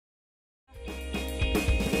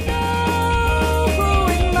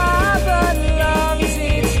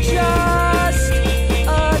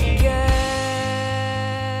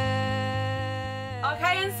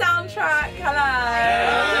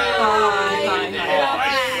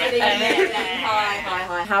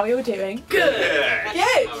Hi. How are you all doing? Good.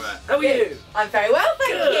 Good. All right. How are you? I'm very well,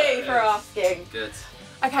 thank you for asking. Good.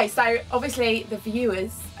 Okay, so obviously the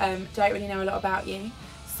viewers don't really know a lot about you.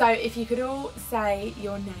 So if you could all say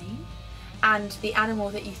your name and the animal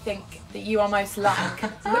that you think that you are most like,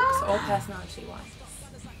 looks or personality-wise.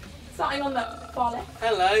 Starting on the far left.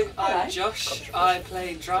 Hello, I'm Josh. I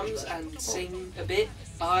play drums and sing a bit.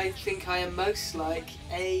 I think I am most like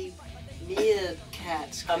a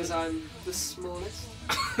meerkat because I'm the smallest.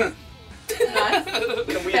 Nice.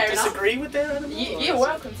 Can we Fair disagree with their animal? You're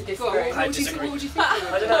welcome to disagree. What would you think?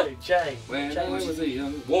 I don't know, Jay. When Jay, I what was do a you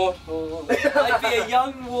young warthog. I'd be a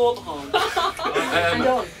young warthog. And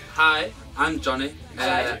on. Hi, I'm Johnny.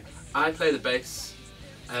 Hello. I play the bass.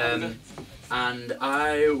 And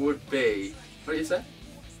I would be... What did you say?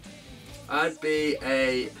 I'd be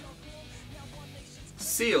a...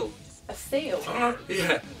 seal. A seal.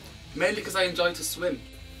 Yeah. Mainly because I enjoy to swim.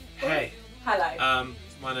 Hey, Hello.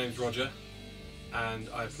 my name's Roger, and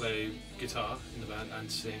I play guitar in the band and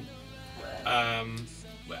sing.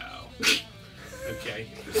 Well, okay.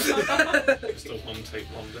 Just a one-take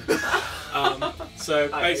wonder. So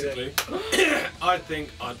basically, I think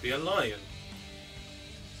I'd be a lion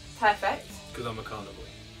Perfect. because I'm a carnivore.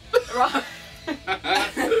 Right.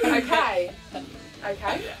 Okay.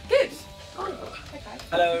 Okay. Good. Okay.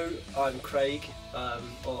 Hello, I'm Craig,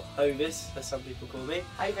 or Hovis, as some people call me.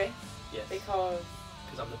 Ivy. Yes, Because.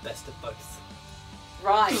 I'm the best of both.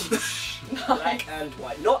 Right. Black and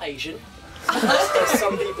white. Not Asian, as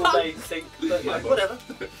some people may think, but like, whatever.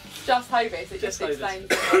 Just Hovis. It Just just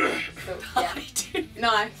Hovis. explains. Yeah.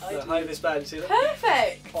 Nice. The Hovis band, see that?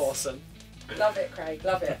 Perfect. Awesome. Love it, Craig.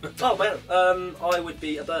 Love it. Oh man, I would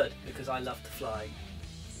be a bird because I love to fly.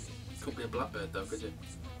 Couldn't be a blackbird though, could you?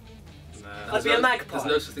 Nah. I'd be a magpie. There's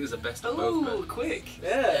no such thing as a best of both. Ooh, quick.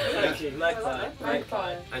 Yeah, thank you, magpie.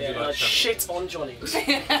 Magpie. And Yeah, you and like I'd shit on Johnny.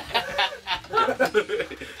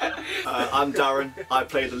 I'm Darren. I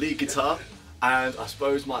play the lead guitar, and I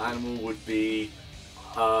suppose my animal would be.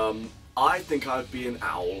 I think I'd be an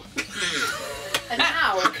owl An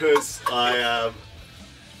owl. because I am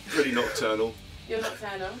pretty nocturnal. You're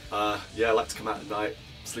nocturnal. Yeah, I like to come out at night,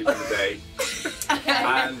 sleep in the day,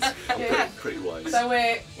 and I'm pretty wise. So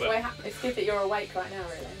it's good that you're awake right now,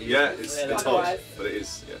 really. Yeah, it's odd, Otherwise- but it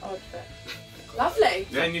is. Yeah. Odd, but lovely.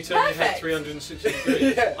 Can you turn your head Perfect. 360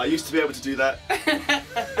 degrees? Yeah. I used to be able to do that. But I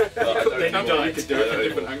don't Then you anymore. died. You could do it at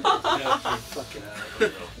different angles. Yeah, true. Fucking hell.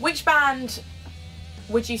 Which band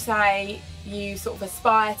would you say you sort of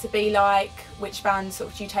aspire to be like? Which band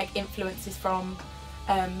sort of do you take influences from?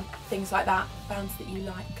 Things like that. Bands that you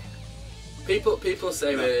like. People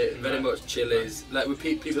say we're very much Chili's. Like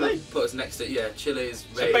people Do they? put us next to Chili's.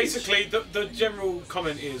 So Rage. basically, the general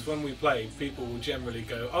comment is when we play, people will generally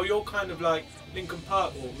go, "Oh, you're kind of like Linkin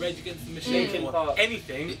Park or Rage Against the Machine Linkin or Park.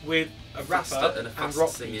 anything with a Faster rapper and a and fast rock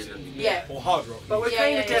singing music, and- Yeah. or hard rock. But we're music,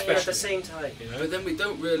 kind of yeah, different yeah. at the same time. you know. But then we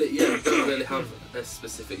don't really have a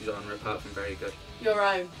specific genre apart from very good. Your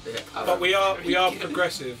own. Yeah. But we are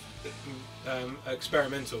progressive,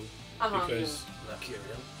 experimental because Mercurial.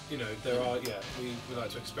 you know there are we like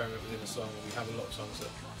to experiment within a song, and we have a lot of songs that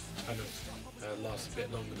kind of last a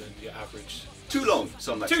bit longer than your average. Too long,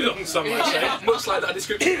 some might Too say. long, some might say. Much like that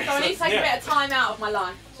description. So I need to take Yeah. a bit of time out of my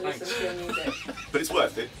life to listen Thanks. to your music. But it's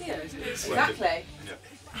worth it. Yeah, worth it. exactly. Yeah.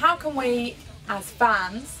 How can we, as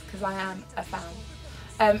fans, because I am a fan,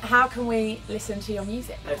 how can we listen to your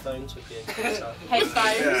music? Headphones would be a good start.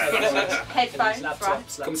 Headphones. Headphones, right?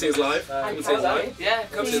 Laptops. Come see us live. Come see us live. Yeah,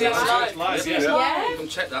 come See see you us live. live. Yeah. Yeah. Come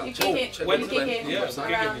check that. You gig it. Check When- You gig it. Yeah, we're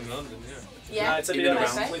around. gigging in London. Yeah. Yeah. To be Even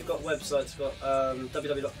honest, around. we've got websites. We've got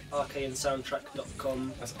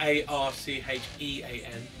www.archeansoundtrack.com. That's ARCHEAN.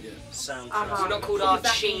 Yeah. Soundtrack. Uh-huh. We're not called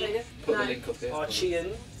Exactly. Archean. Put the No. link up here.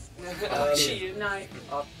 Archean. Archean. No.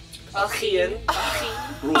 Archean.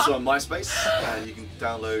 We're also on MySpace, and you can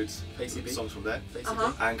download PCB. songs from there,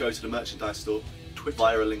 Uh-huh. and go to the merchandise store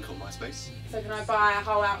via a link on MySpace. So can I buy a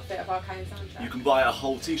whole outfit of Archean Soundtrack? You can buy a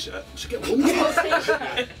whole T-shirt. We should get one.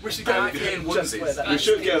 We should get Archean Just wear onesies. that. We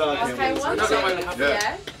should get our Okay, one No, no, thing. no,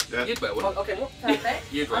 Yeah. Yeah. You'd wear one. Okay, what?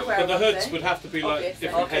 Perfect. You'd wear I'd one. But the a hoods onesie. would have to be like Obviously.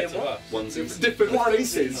 different Okay, heads of what? us. Onesies. Different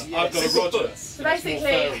faces. I've got a Roger. So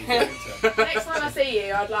basically, next time I see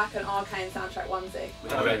you, I'd like an Archean Soundtrack onesie. We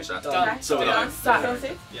can arrange that. Done. Okay. So would I.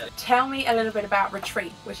 Sorted. Yeah. Tell me a little bit about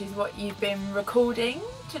Retreat, which is what you've been recording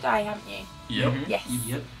today, haven't you? Yep. Yes.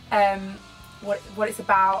 Yep. What it's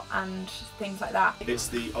about and things like that. It's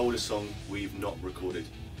the oldest song we've not recorded.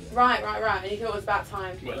 Right. And you thought it was about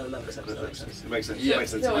time. Well, that makes sense. That makes sense. It makes sense. Yeah. It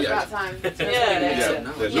makes You sense. thought it was Yeah. about time. Yeah. Yeah.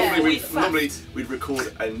 No. Yeah. Yeah. Normally we'd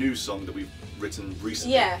record a new song that we've written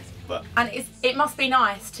recently. Yeah. But And it must be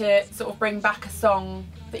nice to sort of bring back a song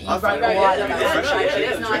that you I wrote find a it while really ago. refreshing. It's Yeah,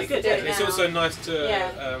 it's nice really to good, do it It's now. also nice to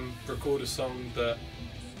Yeah. record a song that,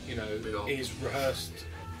 you know, is rehearsed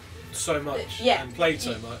so much Yeah. and played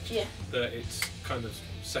so much Yeah. that it's kind of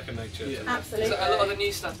second nature. Yeah. to Absolutely. So a lot of the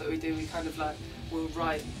new stuff that we do, we kind of like we'll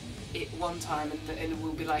write it one time and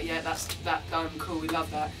we'll be like, yeah, that's that done, cool, we love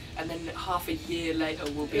that, and then half a year later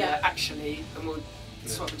we'll be Yeah. like, actually, and we'll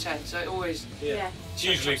swap and change. So it always, Yeah. It's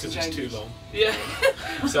usually because it's too long, yeah.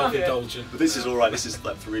 self-indulgent. But this is all right. This is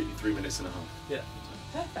like 3 minutes and a half. Yeah.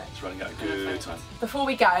 Perfect. It's running out a good time. Before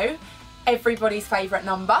we go, everybody's favourite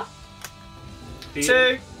number.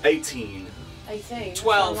 2. 18. 18.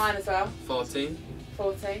 12. Mine as well. 14.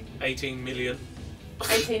 14. 18 million.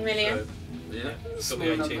 18 million. So, Yeah. got the Small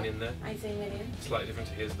 18 number. in there. 18 million. Slightly different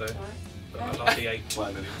to his though. Right. But I like the 8.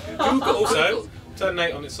 Quite many. Google also, turn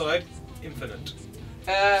 8 on its side, infinite.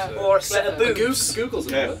 Or a set of boobs. Google's a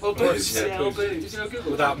Yeah. number. Or boobs, Yeah. yeah, or Did boobs. you know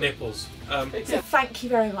Google? Without nipples. So thank you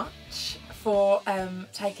very much for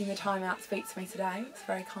taking the time out to speak to me today. It's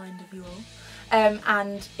very kind of you all.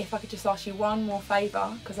 And if I could just ask you one more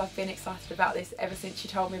favour, because I've been excited about this ever since you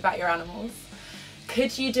told me about your animals.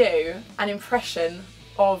 Could you do an impression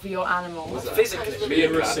of your animals? Physically. Me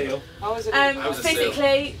or a seal. I was a I was a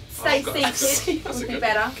Physically, stay Oh, God. seated That's would a be good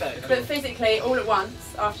better. Okay. But physically, all at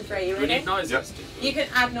once, after 3, you We ready? need noises. Yep. You can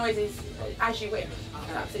add noises as you wish.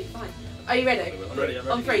 That's absolutely fine. Are you ready? I'm ready.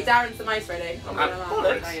 On 3, Darren's the most ready. I'm gonna I'm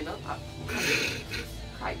lie. No, you're not.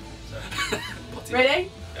 Right. Potty.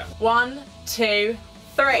 Ready? Yeah. 1, 2,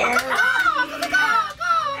 3.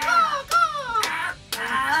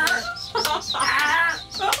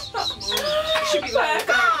 Should be like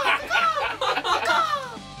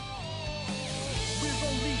We're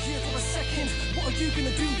only here for a second. What are you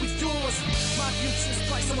gonna do with yours? My future's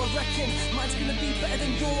bright, so I reckon mine's gonna be better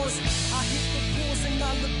than yours. I hit the pause and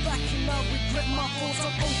I look back and I regret my thoughts.